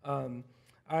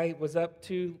I was up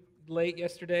too late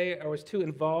yesterday. I was too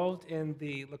involved in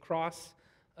the lacrosse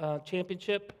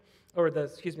championship, or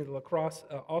the lacrosse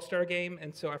all-star game,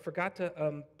 and so I forgot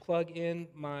to plug in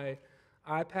my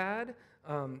iPad.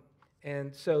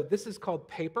 And so this is called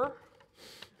paper,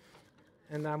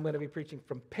 and I'm going to be preaching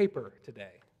from paper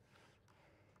today.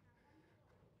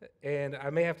 And I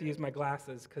may have to use my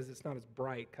glasses because it's not as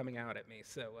bright coming out at me.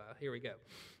 So here we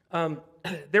go.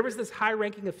 There was this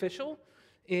high-ranking official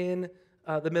in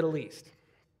the Middle East.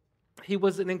 He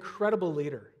was an incredible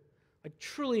leader, a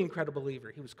truly incredible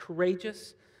leader. He was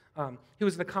courageous. He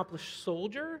was an accomplished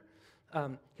soldier. He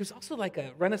was also like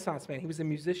a Renaissance man. He was a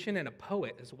musician and a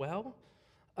poet as well.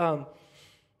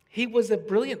 He was a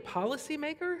brilliant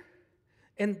policymaker,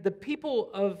 and the people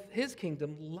of his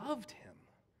kingdom loved him.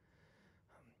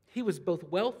 He was both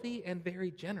wealthy and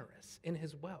very generous in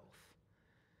his wealth.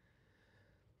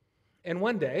 And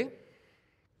one day,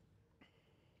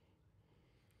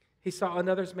 he saw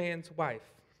another man's wife.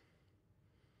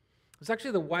 It was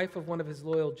actually the wife of one of his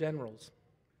loyal generals.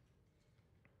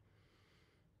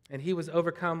 And he was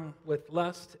overcome with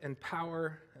lust and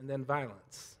power and then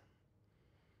violence.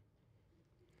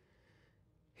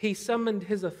 He summoned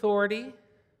his authority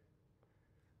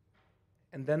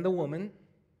and then the woman,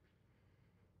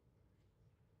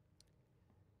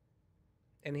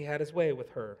 and he had his way with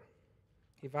her.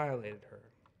 He violated her.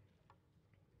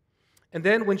 And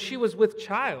then when she was with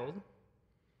child,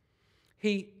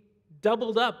 he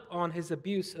doubled up on his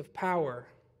abuse of power.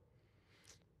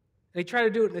 And he tried to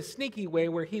do it in a sneaky way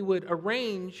where he would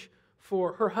arrange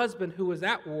for her husband, who was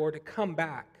at war, to come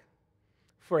back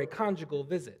for a conjugal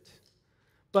visit.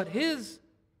 But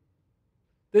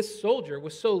this soldier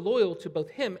was so loyal to both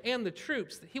him and the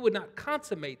troops that he would not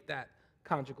consummate that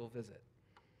conjugal visit.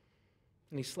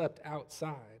 And he slept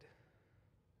outside.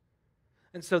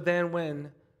 And so then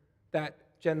when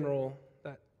that general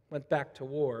that went back to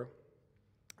war,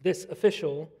 this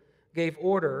official gave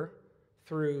order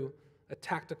through a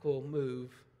tactical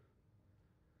move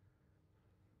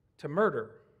to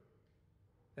murder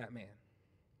that man,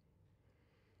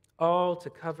 all to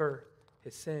cover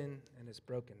his sin and his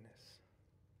brokenness.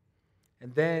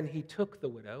 And then he took the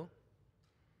widow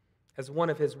as one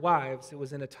of his wives. It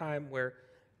was in a time where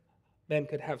men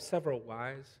could have several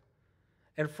wives.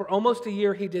 And for almost a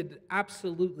year, he did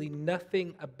absolutely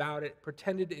nothing about it,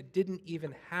 pretended it didn't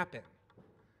even happen.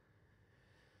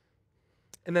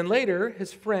 And then later,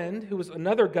 his friend, who was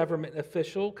another government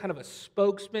official, kind of a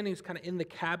spokesman, he was kind of in the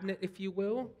cabinet, if you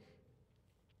will.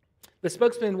 The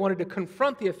spokesman wanted to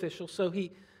confront the official, so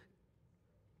he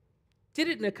did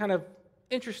it in a kind of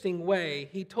interesting way.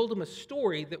 He told him a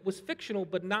story that was fictional,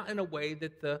 but not in a way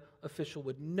that the official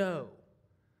would know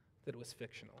that it was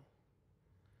fictional.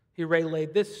 He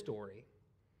relayed this story,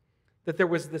 that there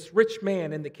was this rich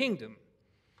man in the kingdom,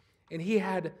 and he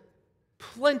had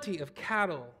plenty of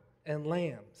cattle and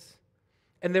lambs.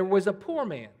 And there was a poor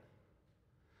man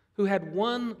who had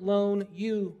one lone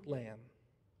ewe lamb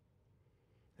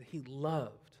that he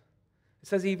loved. It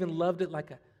says he even loved it like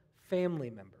a family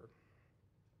member.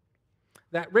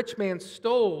 That rich man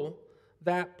stole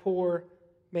that poor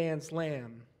man's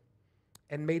lamb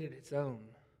and made it his own.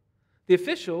 The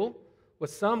official,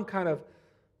 with some kind of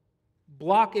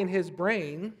block in his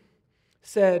brain,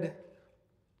 said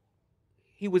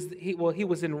he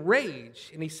was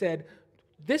enraged, and he said,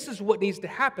 "This is what needs to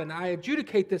happen. I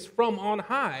adjudicate this from on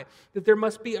high, that there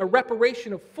must be a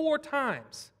reparation of 4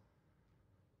 times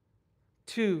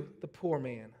to the poor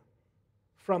man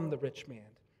from the rich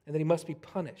man, and that he must be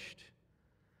punished."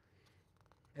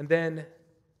 And then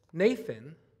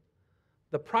Nathan,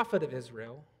 the prophet of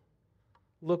Israel,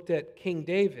 looked at King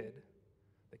David,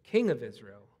 the king of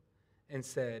Israel, and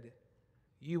said,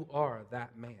 "You are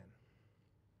that man."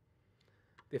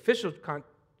 The official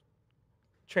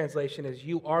translation is,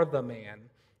 "You are the man,"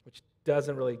 which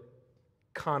doesn't really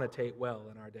connotate well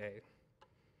in our day.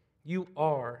 You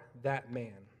are that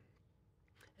man.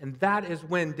 And that is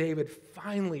when David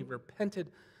finally repented,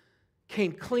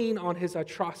 came clean on his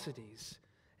atrocities.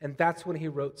 And that's when he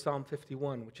wrote Psalm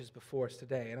 51, which is before us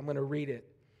today. And I'm going to read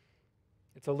it.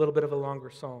 It's a little bit of a longer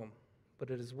psalm, but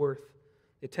it is worth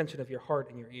the attention of your heart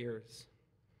and your ears.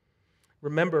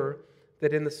 Remember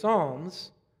that in the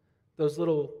Psalms, those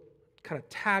little kind of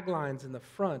taglines in the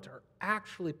front are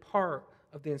actually part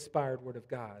of the inspired Word of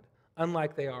God,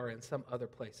 unlike they are in some other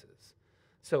places.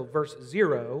 So verse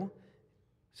 0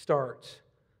 starts,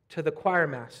 "To the choir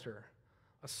master,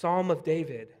 a psalm of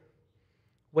David,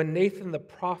 when Nathan the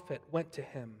prophet went to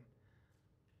him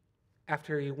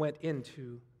after he went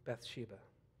into Bathsheba."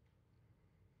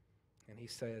 And he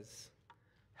says,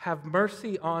 "Have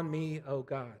mercy on me, O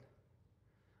God,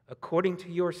 according to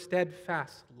your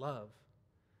steadfast love,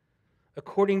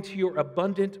 according to your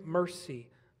abundant mercy,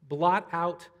 blot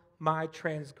out my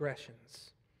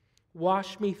transgressions.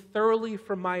 Wash me thoroughly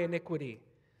from my iniquity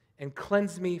and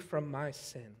cleanse me from my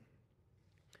sin.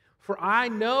 For I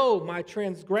know my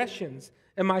transgressions,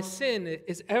 and my sin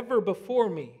is ever before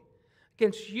me.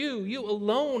 Against you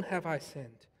alone have I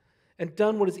sinned, and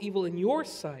done what is evil in your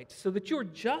sight, so that you are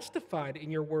justified in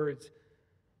your words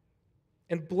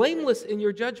and blameless in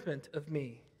your judgment of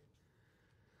me.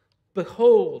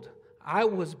 Behold, I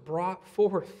was brought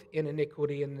forth in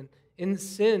iniquity, and in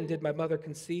sin did my mother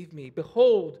conceive me.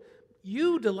 Behold,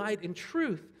 you delight in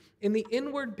truth, in the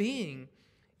inward being.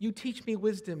 You teach me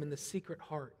wisdom in the secret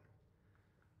heart.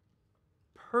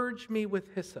 Purge me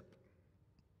with hyssop,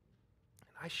 and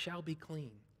I shall be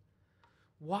clean.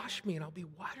 Wash me, and I'll be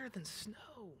whiter than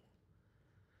snow.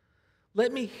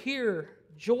 Let me hear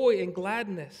joy and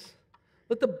gladness.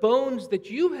 Let the bones that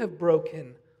you have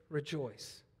broken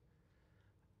rejoice.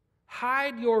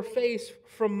 Hide your face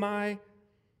from my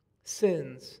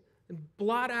sins and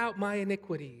blot out my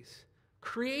iniquities.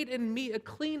 Create in me a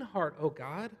clean heart, O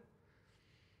God,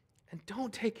 and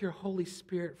don't take your Holy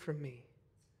Spirit from me.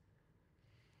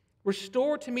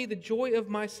 Restore to me the joy of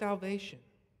my salvation,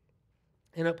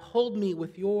 and uphold me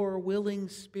with your willing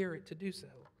spirit to do so.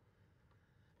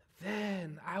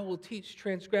 Then I will teach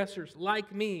transgressors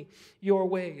like me your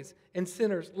ways, and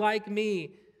sinners like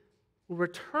me will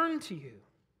return to you.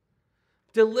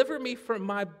 Deliver me from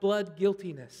my blood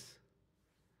guiltiness,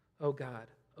 O God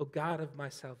of my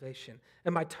salvation,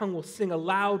 and my tongue will sing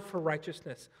aloud for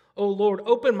righteousness. O Lord,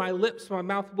 open my lips, my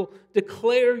mouth will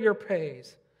declare your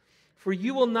praise. For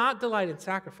you will not delight in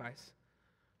sacrifice.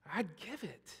 I'd give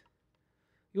it.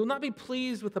 You will not be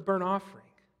pleased with a burnt offering.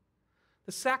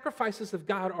 The sacrifices of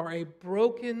God are a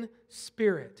broken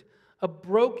spirit, a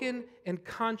broken and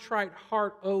contrite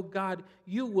heart, O God,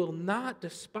 you will not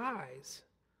despise.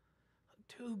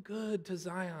 Do good to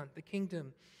Zion, the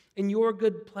kingdom. In your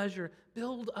good pleasure,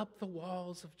 build up the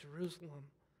walls of Jerusalem.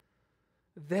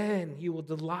 Then you will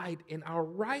delight in our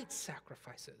right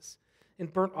sacrifices, in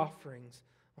burnt offerings,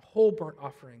 whole burnt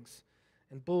offerings,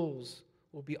 and bulls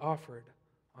will be offered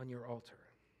on your altar.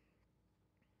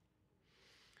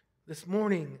 This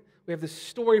morning, we have this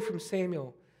story from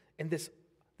Samuel and this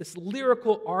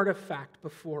lyrical artifact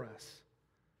before us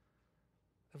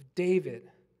of David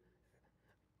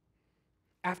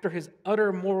after his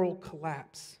utter moral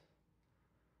collapse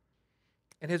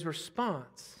and his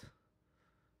response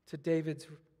to David's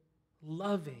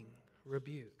loving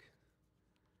rebuke.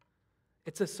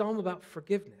 It's a psalm about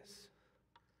forgiveness.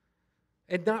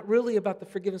 And not really about the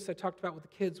forgiveness I talked about with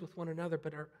the kids with one another,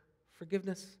 but our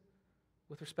forgiveness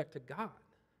with respect to God.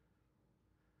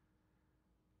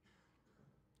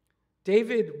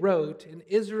 David wrote, and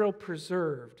Israel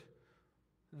preserved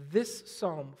this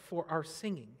psalm for our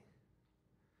singing,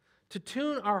 to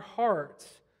tune our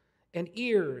hearts and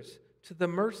ears to the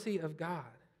mercy of God,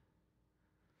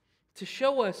 to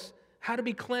show us how to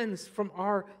be cleansed from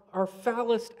our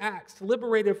foulest acts,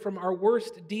 liberated from our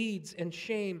worst deeds and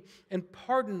shame, and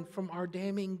pardoned from our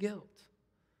damning guilt.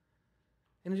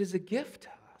 And it is a gift to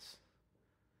us,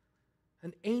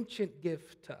 an ancient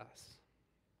gift to us.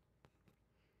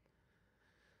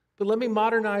 But let me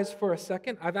modernize for a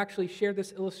second. I've actually shared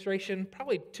this illustration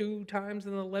probably 2 times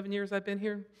in the 11 years I've been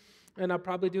here, and I'll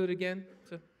probably do it again,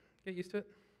 so get used to it.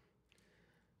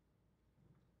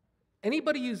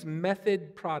 Anybody use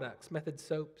Method products, Method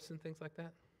soaps and things like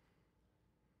that?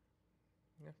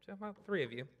 Yeah, about 3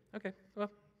 of you. Okay, well,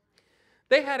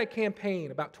 they had a campaign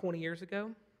about 20 years ago,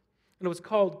 and it was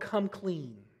called Come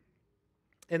Clean.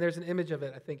 And there's an image of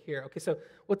it, I think, here. Okay, so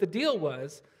what the deal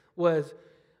was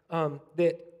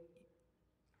that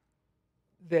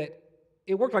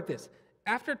it worked like this.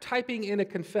 After typing in a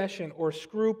confession or a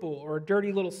scruple or a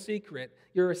dirty little secret,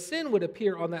 your sin would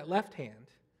appear on that left hand.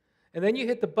 And then you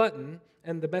hit the button,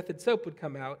 and the Method soap would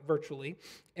come out virtually,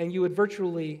 and you would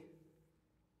virtually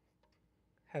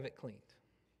have it cleaned.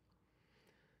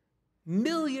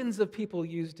 Millions of people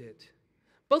used it,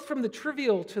 both from the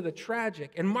trivial to the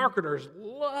tragic, and marketers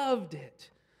loved it.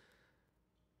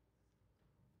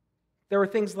 There were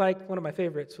things like, one of my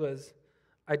favorites was,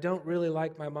 I don't really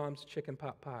like my mom's chicken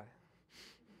pot pie.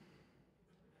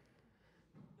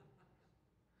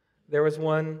 There was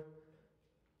one,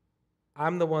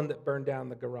 I'm the one that burned down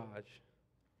the garage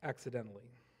accidentally.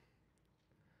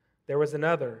 There was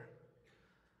another,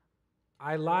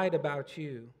 I lied about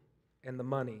you and the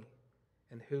money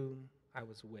and whom I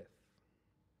was with.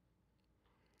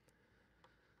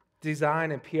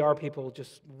 Design and PR people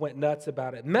just went nuts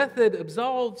about it. Method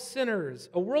absolves sinners,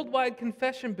 a worldwide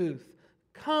confession booth.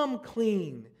 Come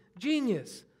clean.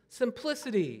 Genius,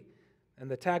 simplicity. And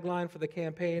the tagline for the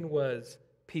campaign was,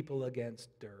 people against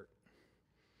dirt.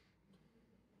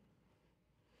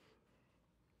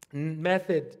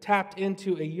 Method tapped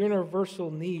into a universal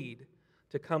need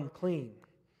to come clean.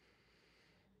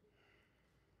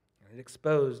 And it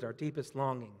exposed our deepest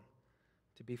longing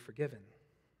to be forgiven.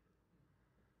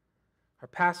 Our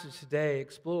passage today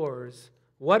explores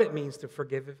what it means to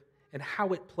forgive and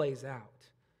how it plays out.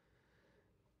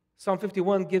 Psalm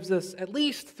 51 gives us at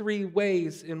least 3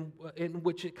 ways in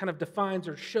which it kind of defines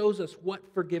or shows us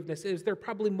what forgiveness is. There are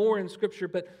probably more in Scripture,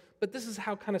 but this is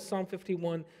how kind of Psalm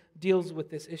 51 deals with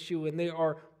this issue, and they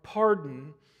are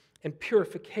pardon and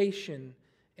purification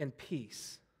and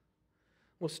peace.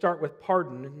 We'll start with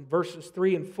pardon in verses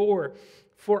 3 and 4.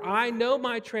 For I know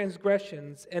my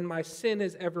transgressions, and my sin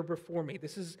is ever before me.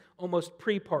 This is almost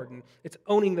pre-pardon. It's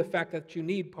owning the fact that you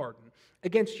need pardon.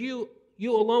 Against you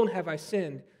alone have I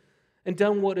sinned, and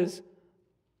done what is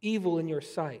evil in your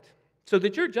sight, so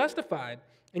that you're justified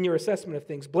in your assessment of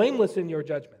things, blameless in your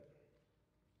judgment.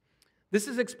 This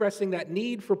is expressing that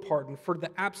need for pardon, for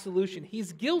the absolution.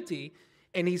 He's guilty,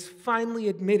 and he's finally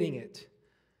admitting it.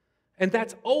 And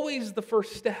that's always the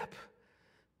first step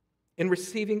in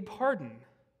receiving pardon.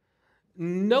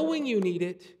 Knowing you need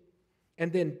it,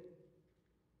 and then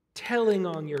telling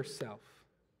on yourself,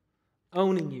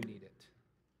 owning you need it.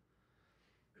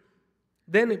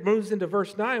 Then it moves into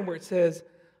verse 9 where it says,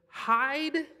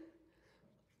 hide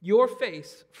your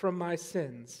face from my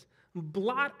sins.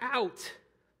 Blot out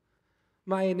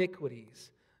my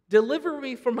iniquities. Deliver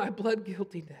me from my blood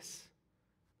guiltiness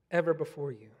ever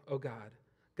before you, O God,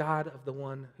 God of the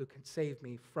one who can save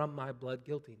me from my blood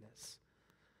guiltiness.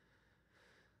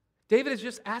 David is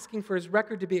just asking for his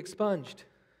record to be expunged.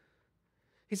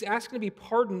 He's asking to be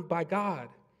pardoned by God.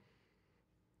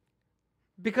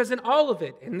 Because in all of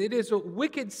it, and it is a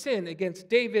wicked sin against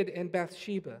David and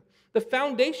Bathsheba, the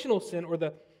foundational sin, or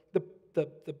the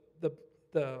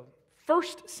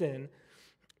first sin,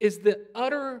 is the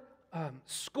utter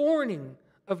scorning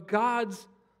of God's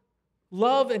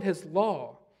love and his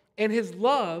law, and his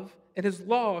love and his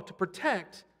law to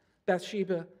protect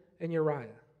Bathsheba and Uriah.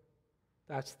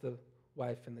 That's the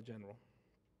wife and the general.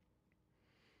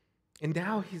 And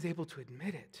now he's able to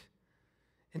admit it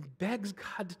and begs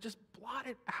God to just blot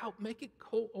it out, make it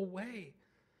go away.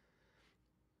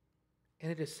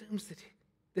 And it assumes that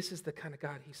this is the kind of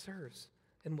God he serves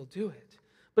and will do it.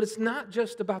 But it's not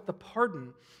just about the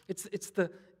pardon. It's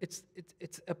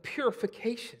a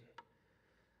purification.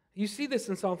 You see this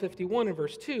in Psalm 51 and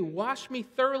verse 2. Wash me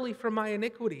thoroughly from my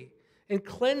iniquity and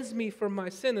cleanse me from my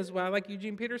sin, is why I like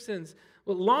Eugene Peterson's.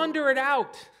 Well, launder it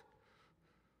out.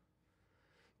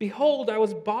 Behold, I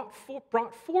was brought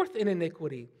forth in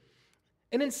iniquity,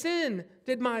 and in sin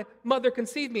did my mother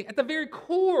conceive me. At the very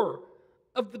core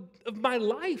of my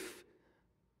life,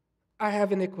 I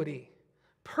have iniquity.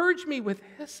 Purge me with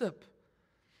hyssop,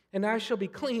 and I shall be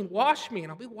clean. Wash me,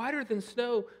 and I'll be whiter than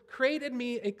snow. Create in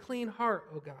me a clean heart,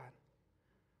 O God.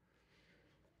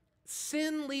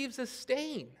 Sin leaves a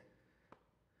stain.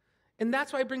 And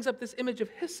that's why he brings up this image of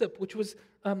hyssop, which was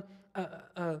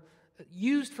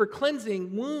used for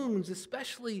cleansing wounds,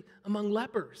 especially among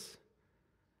lepers.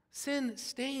 Sin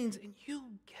stains, and you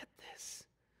get this.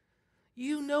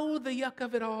 You know the yuck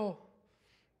of it all.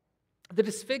 The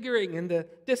disfiguring and the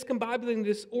discombobulating,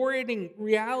 disorienting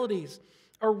realities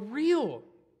are real.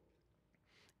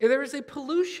 There is a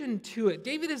pollution to it.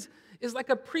 David is like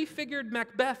a prefigured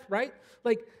Macbeth, right?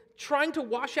 Like trying to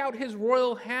wash out his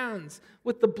royal hands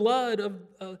with the blood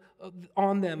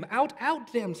on them, out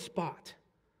damn spot.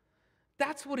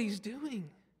 That's what he's doing.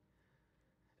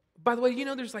 By the way, you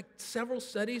know there's like several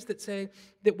studies that say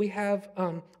that we have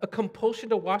a compulsion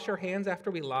to wash our hands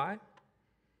after we lie.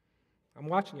 I'm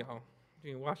watching y'all.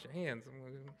 You can wash your hands.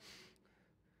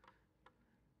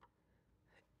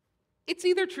 It's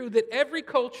either true that every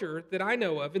culture that I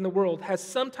know of in the world has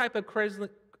some type of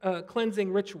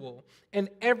cleansing ritual and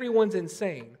everyone's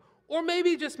insane, or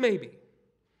maybe, just maybe,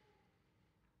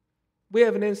 we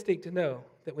have an instinct to know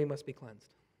that we must be cleansed.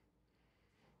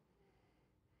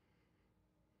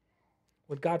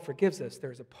 When God forgives us,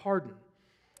 there's a pardon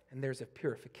and there's a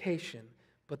purification,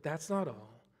 but that's not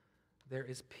all. There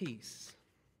is peace.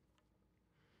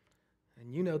 And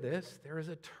you know this, there is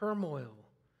a turmoil,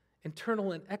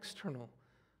 internal and external,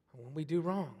 when we do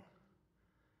wrong.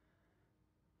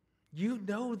 You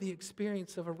know the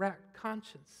experience of a racked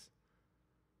conscience,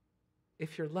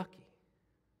 if you're lucky.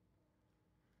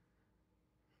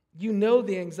 You know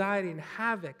the anxiety and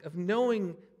havoc of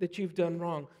knowing that you've done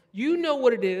wrong. You know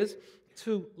what it is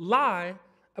to lie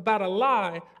about a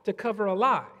lie to cover a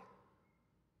lie.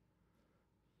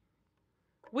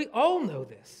 We all know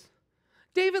this.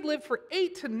 David lived for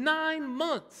 8 to 9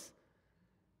 months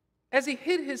as he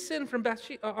hid his sin from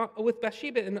with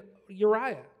Bathsheba and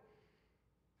Uriah.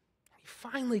 He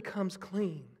finally comes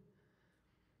clean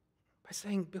by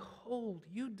saying, behold,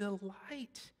 you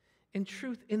delight in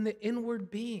truth in the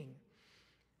inward being,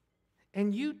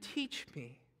 and you teach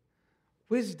me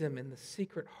wisdom in the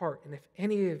secret heart. And if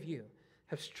any of you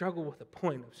have struggled with a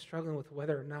point of struggling with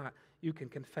whether or not you can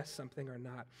confess something or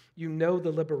not, you know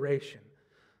the liberation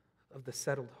of the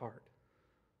settled heart,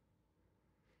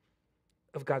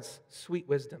 of God's sweet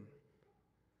wisdom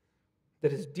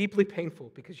that is deeply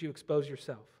painful because you expose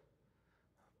yourself,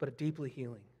 but deeply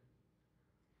healing.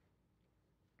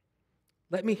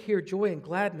 Let me hear joy and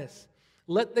gladness.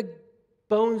 Let the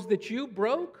bones that you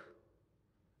broke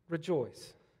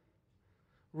rejoice.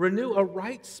 Renew a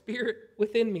right spirit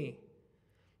within me.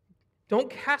 Don't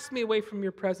cast me away from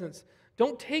your presence.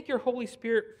 Don't take your Holy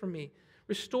Spirit from me.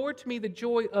 Restore to me the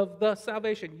joy of the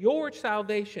salvation, your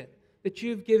salvation that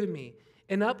you've given me,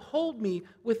 and uphold me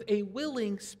with a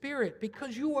willing spirit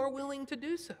because you are willing to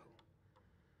do so.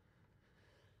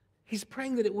 He's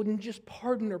praying that it wouldn't just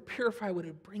pardon or purify, but it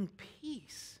would bring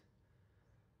peace.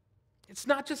 It's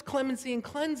not just clemency and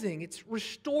cleansing. It's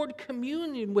restored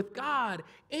communion with God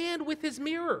and with his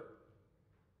mirror.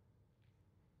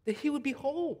 That he would be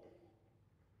whole.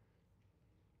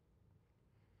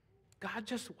 God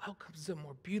just welcomes a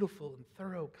more beautiful and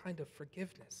thorough kind of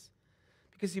forgiveness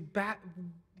because he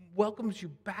welcomes you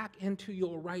back into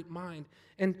your right mind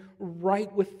and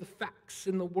right with the facts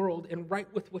in the world and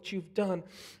right with what you've done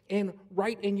and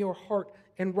right in your heart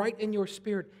and right in your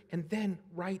spirit and then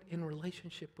right in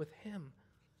relationship with him.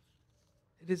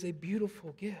 It is a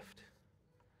beautiful gift.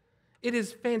 It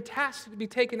is fantastic to be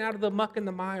taken out of the muck and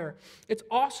the mire. It's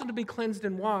awesome to be cleansed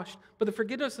and washed, but the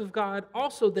forgiveness of God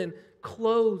also then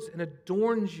clothes and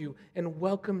adorns you and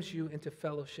welcomes you into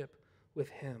fellowship with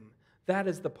him. That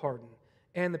is the pardon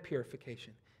and the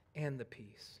purification and the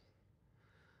peace.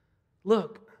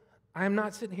 Look, I am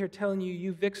not sitting here telling you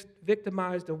you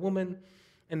victimized a woman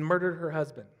and murdered her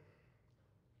husband.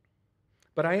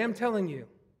 But I am telling you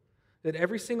that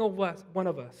every single one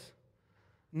of us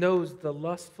knows the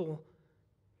lustful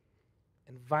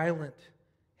and violent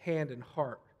hand and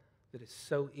heart that is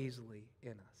so easily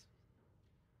in us.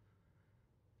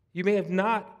 You may have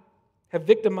not have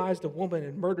victimized a woman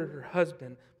and murdered her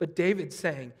husband, but David's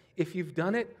saying, if you've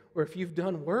done it or if you've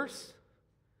done worse,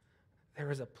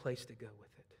 there is a place to go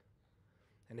with it.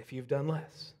 And if you've done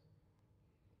less,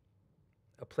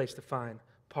 a place to find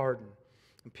pardon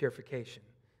and purification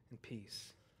and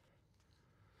peace.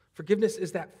 Forgiveness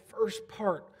is that first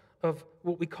part of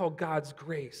what we call God's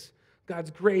grace.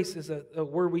 God's grace is a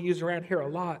word we use around here a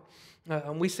lot.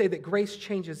 And we say that grace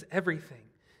changes everything.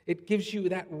 It gives you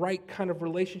that right kind of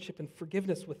relationship and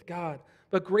forgiveness with God.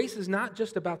 But grace is not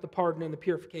just about the pardon and the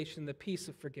purification and the peace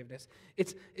of forgiveness.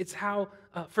 It's how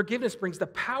forgiveness brings the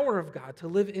power of God to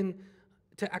live in,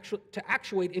 to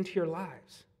actuate into your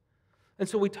lives. And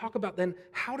so we talk about then,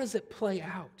 how does it play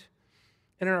out?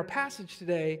 And in our passage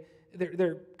today,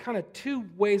 there are kind of two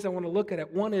ways I want to look at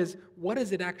it. One is, what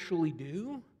does it actually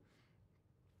do?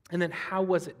 And then, how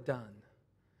was it done?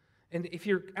 And if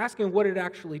you're asking what it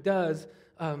actually does,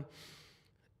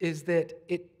 is that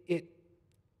it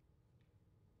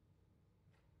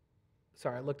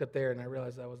sorry, I looked up there and I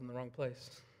realized I was in the wrong place.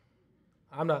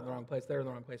 I'm not in the wrong place, they're in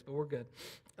the wrong place, but we're good.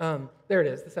 There it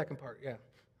is, the second part, yeah.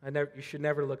 You should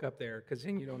never look up there because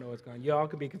then you don't know what's going on. You all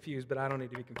can be confused, but I don't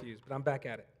need to be confused, but I'm back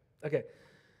at it. Okay,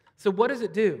 so what does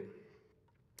it do?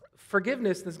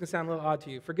 Forgiveness, this is going to sound a little odd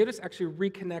to you, forgiveness actually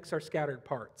reconnects our scattered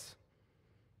parts.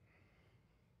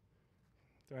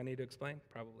 Do I need to explain?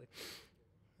 Probably.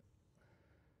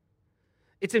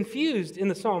 It's infused in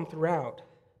the psalm throughout,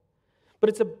 but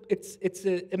it's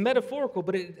a metaphorical,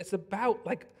 but it's about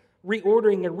like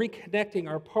reordering and reconnecting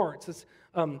our parts. It's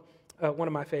one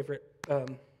of my favorite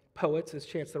poets is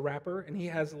Chance the Rapper, and he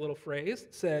has a little phrase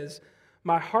that says,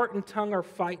 "My heart and tongue are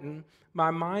fighting, my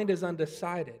mind is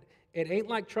undecided. It ain't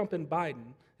like Trump and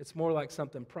Biden, it's more like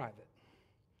something private."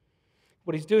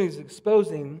 What he's doing is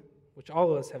exposing, which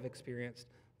all of us have experienced,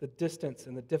 the distance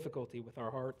and the difficulty with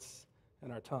our hearts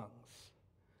and our tongues.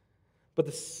 But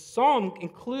the psalm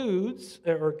includes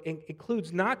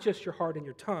not just your heart and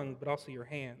your tongue, but also your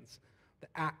hands, the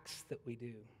acts that we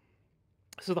do.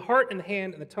 So the heart and the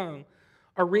hand and the tongue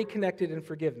are reconnected in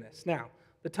forgiveness. Now,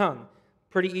 the tongue,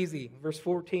 pretty easy. Verse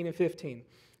 14 and 15.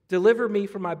 "Deliver me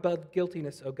from my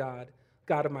guiltiness, O God,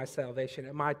 God of my salvation,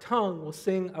 and my tongue will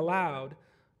sing aloud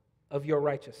of your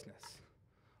righteousness.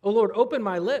 O Lord, open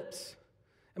my lips,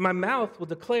 and my mouth will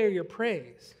declare your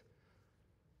praise."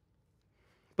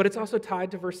 But it's also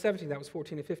tied to verse 17. That was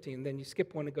 14 and 15. Then you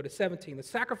skip one and go to 17. The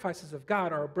sacrifices of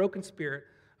God are a broken spirit,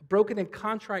 a broken and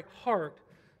contrite heart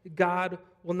God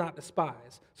will not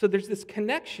despise. So there's this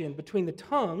connection between the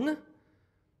tongue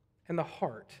and the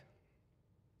heart.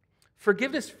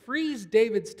 Forgiveness frees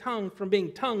David's tongue from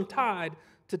being tongue-tied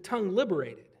to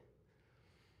tongue-liberated.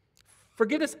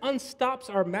 Forgiveness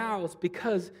unstops our mouths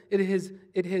because it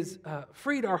has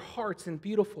freed our hearts in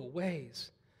beautiful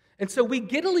ways. And so we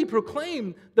giddily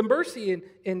proclaim the mercy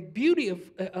and beauty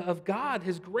of God,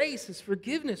 His grace, His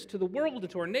forgiveness to the world and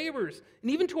to our neighbors and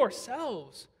even to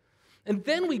ourselves. And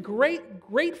then we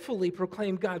gratefully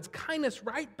proclaim God's kindness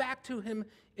right back to Him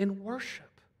in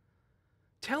worship,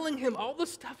 telling Him all the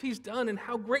stuff He's done and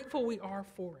how grateful we are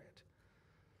for it.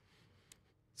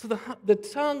 So the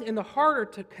tongue and the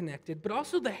heart are connected, but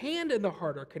also the hand and the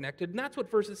heart are connected. And that's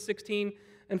what verses 16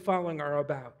 and following are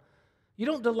about. You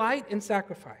don't delight in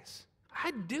sacrifice.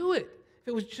 I'd do it if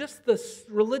it was just the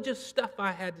religious stuff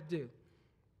I had to do.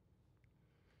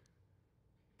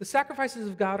 The sacrifices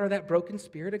of God are that broken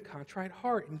spirit and contrite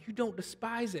heart, and you don't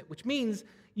despise it, which means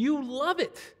you love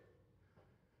it.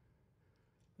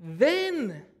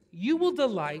 Then you will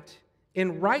delight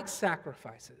in right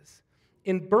sacrifices,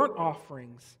 in burnt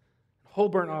offerings, whole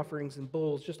burnt offerings and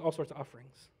bulls, just all sorts of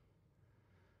offerings.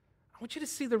 I want you to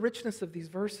see the richness of these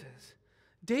verses.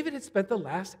 David had spent the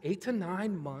last 8 to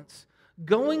 9 months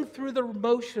going through the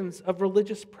motions of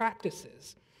religious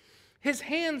practices. His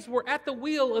hands were at the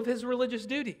wheel of his religious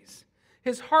duties.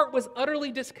 His heart was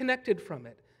utterly disconnected from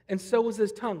it, and so was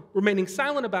his tongue, remaining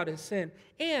silent about his sin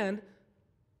and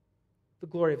the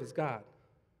glory of his God.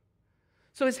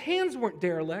 So his hands weren't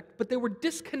derelict, but they were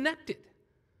disconnected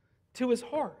to his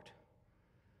heart.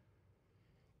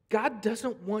 God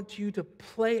doesn't want you to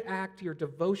play act your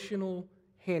devotional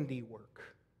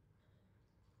handiwork.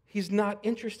 He's not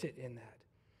interested in that,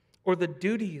 or the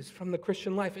duties from the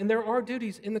Christian life. And there are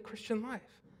duties in the Christian life.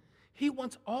 He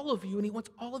wants all of you, and He wants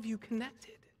all of you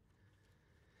connected.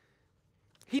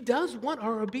 He does want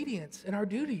our obedience and our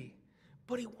duty,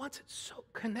 but He wants it so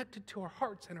connected to our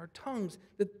hearts and our tongues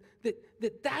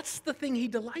that's the thing He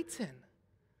delights in.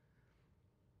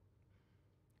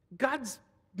 God's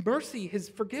mercy, His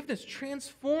forgiveness,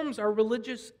 transforms our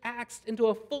religious acts into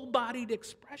a full-bodied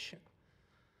expression.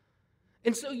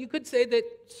 And so you could say that,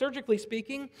 surgically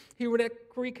speaking, He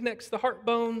reconnects the heart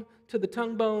bone to the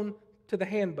tongue bone to the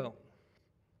hand bone.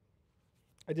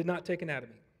 I did not take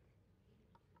anatomy.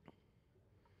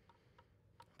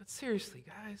 But seriously,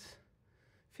 guys,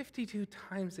 52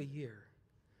 times a year,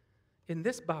 in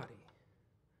this body,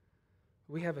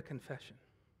 we have a confession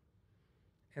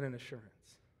and an assurance.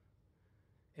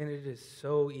 And it is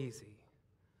so easy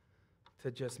to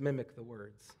just mimic the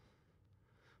words.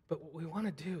 But what we want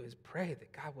to do is pray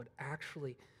that God would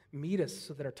actually meet us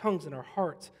so that our tongues and our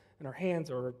hearts and our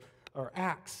hands or our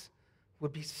acts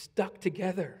would be stuck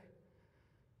together.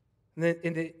 And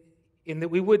that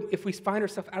we would, if we find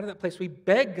ourselves out of that place, we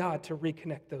beg God to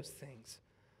reconnect those things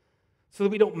so that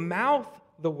we don't mouth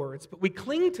the words, but we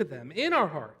cling to them in our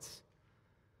hearts.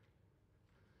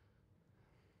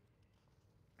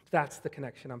 That's the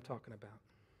connection I'm talking about.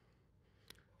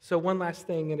 So one last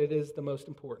thing, and it is the most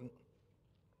important.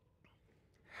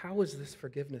 How is this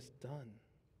forgiveness done?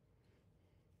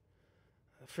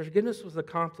 Forgiveness was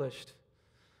accomplished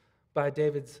by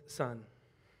David's son.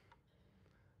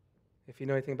 If you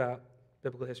know anything about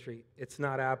biblical history, it's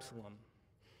not Absalom.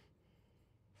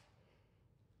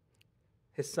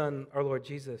 His son, our Lord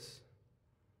Jesus,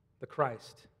 the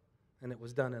Christ, and it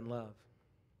was done in love.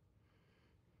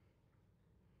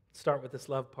 Start with this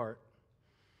love part.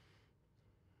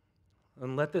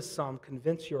 And let this psalm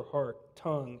convince your heart,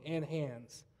 tongue, and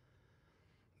hands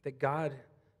that God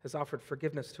has offered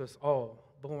forgiveness to us all,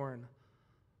 born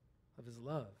of His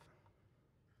love.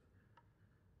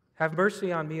 Have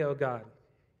mercy on me, O God,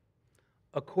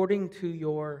 according to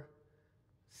your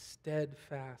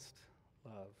steadfast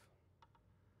love,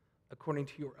 according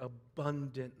to your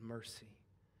abundant mercy.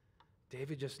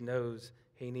 David just knows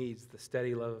he needs the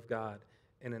steady love of God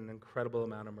and an incredible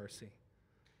amount of mercy.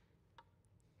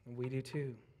 And we do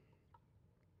too.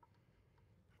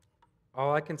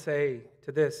 All I can say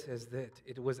to this is that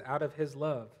it was out of His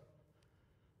love.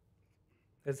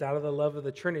 It's out of the love of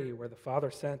the Trinity where the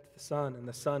Father sent the Son and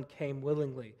the Son came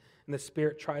willingly. And the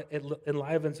Spirit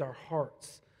enlivens our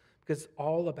hearts because it's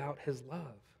all about His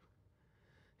love.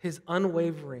 His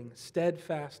unwavering,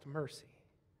 steadfast mercy.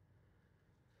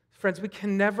 Friends, we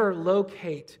can never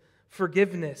locate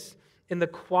forgiveness in the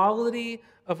quality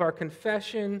of our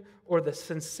confession or the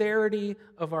sincerity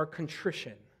of our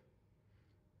contrition.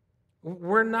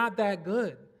 We're not that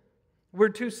good. We're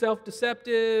too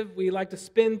self-deceptive. We like to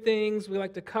spin things. We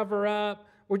like to cover up.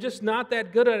 We're just not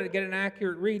that good at it, get an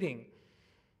accurate reading.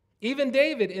 Even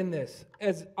David in this,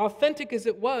 as authentic as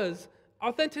it was,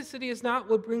 authenticity is not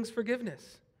what brings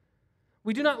forgiveness.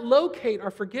 We do not locate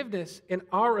our forgiveness in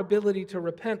our ability to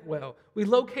repent well. We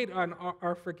locate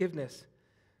our forgiveness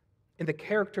in the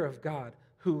character of God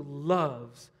who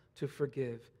loves to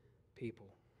forgive people.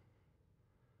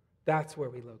 That's where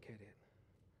we locate it.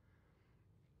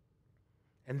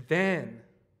 And then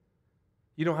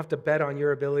you don't have to bet on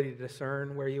your ability to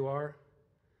discern where you are.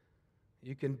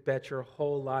 You can bet your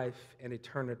whole life and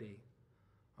eternity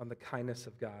on the kindness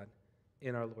of God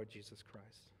in our Lord Jesus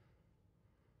Christ.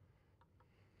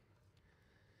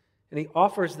 And he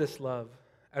offers this love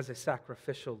as a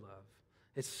sacrificial love.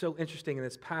 It's so interesting in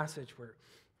this passage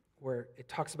where it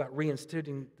talks about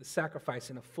reinstituting the sacrifice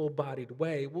in a full-bodied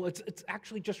way. Well, it's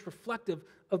actually just reflective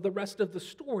of the rest of the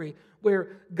story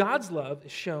where God's love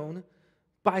is shown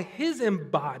by his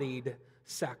embodied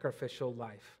sacrificial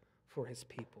life for his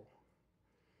people.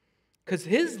 Because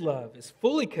his love is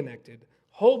fully connected,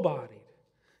 whole-bodied.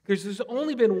 Because there's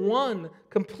only been one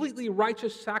completely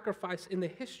righteous sacrifice in the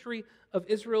history of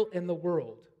Israel and the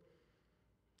world.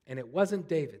 And it wasn't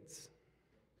David's.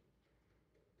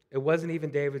 It wasn't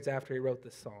even David's after he wrote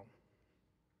this psalm.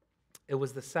 It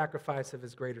was the sacrifice of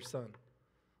his greater son,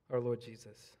 our Lord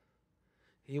Jesus.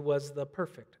 He was the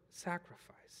perfect sacrifice.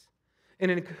 And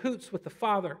in cahoots with the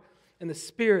Father and the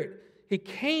Spirit, he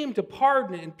came to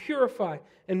pardon and purify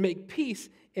and make peace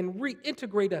and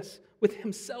reintegrate us with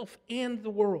himself and the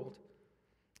world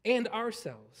and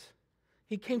ourselves.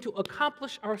 He came to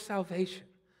accomplish our salvation,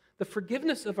 the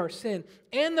forgiveness of our sin,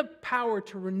 and the power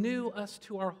to renew us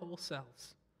to our whole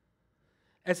selves.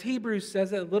 As Hebrews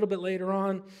says it a little bit later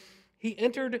on, he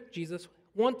entered, Jesus,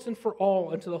 once and for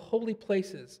all into the holy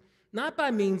places, not by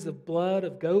means of blood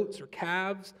of goats or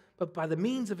calves, but by the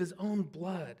means of his own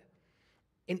blood.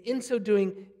 And in so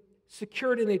doing,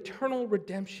 secured an eternal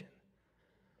redemption.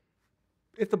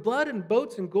 If the blood and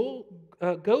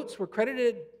goats were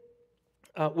credited,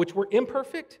 which were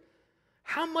imperfect,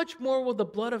 how much more will the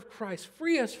blood of Christ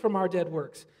free us from our dead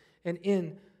works and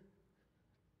in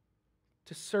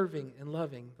to serving and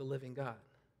loving the living God,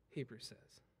 Hebrews says.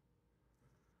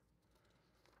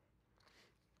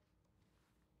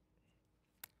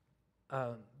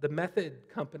 The Method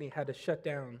company had to shut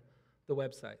down the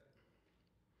website.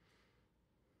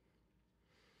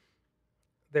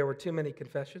 There were too many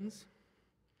confessions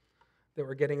that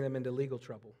were getting them into legal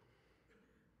trouble.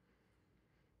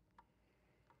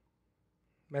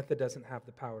 Method doesn't have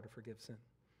the power to forgive sin.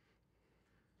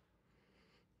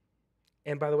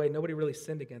 And by the way, nobody really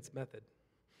sinned against Method.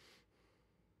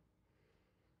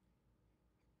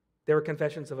 There were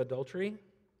confessions of adultery,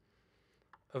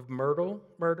 of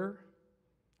murder,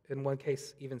 in one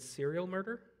case even serial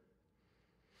murder,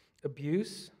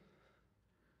 abuse.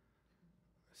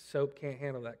 Soap can't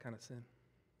handle that kind of sin.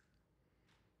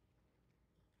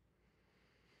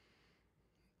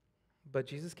 But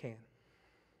Jesus can.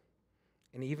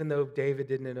 And even though David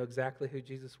didn't know exactly who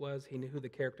Jesus was, he knew who the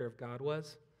character of God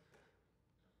was.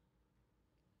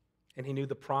 And he knew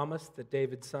the promise that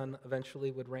David's son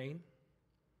eventually would reign.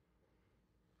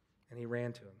 And he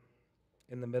ran to him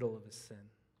in the middle of his sin.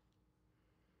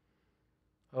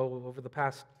 Oh, over the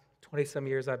past 20-some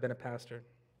years I've been a pastor,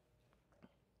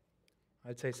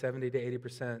 I'd say 70 to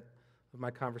 80% of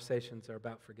my conversations are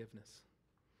about forgiveness.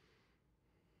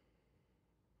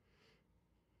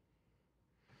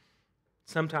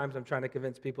 Sometimes I'm trying to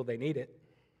convince people they need it.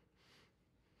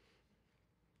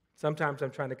 Sometimes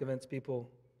I'm trying to convince people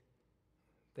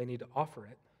they need to offer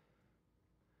it.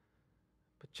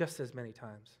 But just as many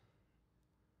times,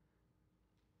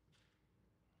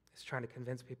 it's trying to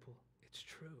convince people it's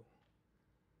true,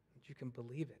 that you can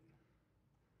believe it,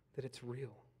 that it's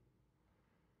real.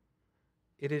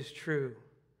 It is true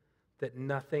that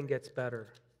nothing gets better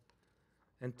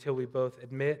until we both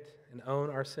admit and own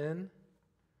our sin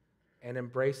and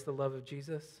embrace the love of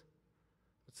Jesus.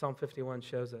 But Psalm 51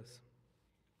 shows us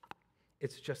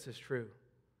it's just as true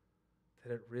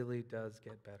that it really does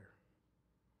get better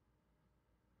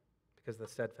because of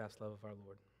the steadfast love of our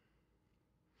Lord.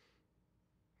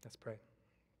 Let's pray.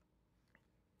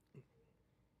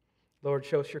 Lord,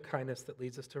 show us your kindness that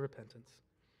leads us to repentance.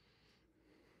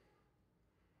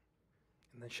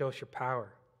 And then show us your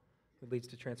power that leads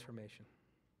to transformation.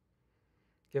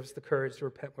 Give us the courage to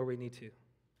repent where we need to.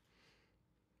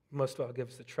 Most of all, give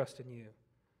us the trust in you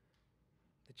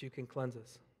that you can cleanse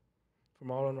us from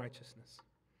all unrighteousness,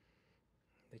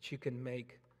 that you can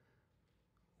make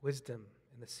wisdom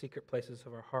in the secret places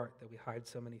of our heart that we hide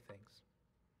so many things.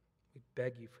 We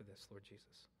beg you for this, Lord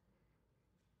Jesus.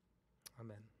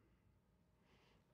 Amen.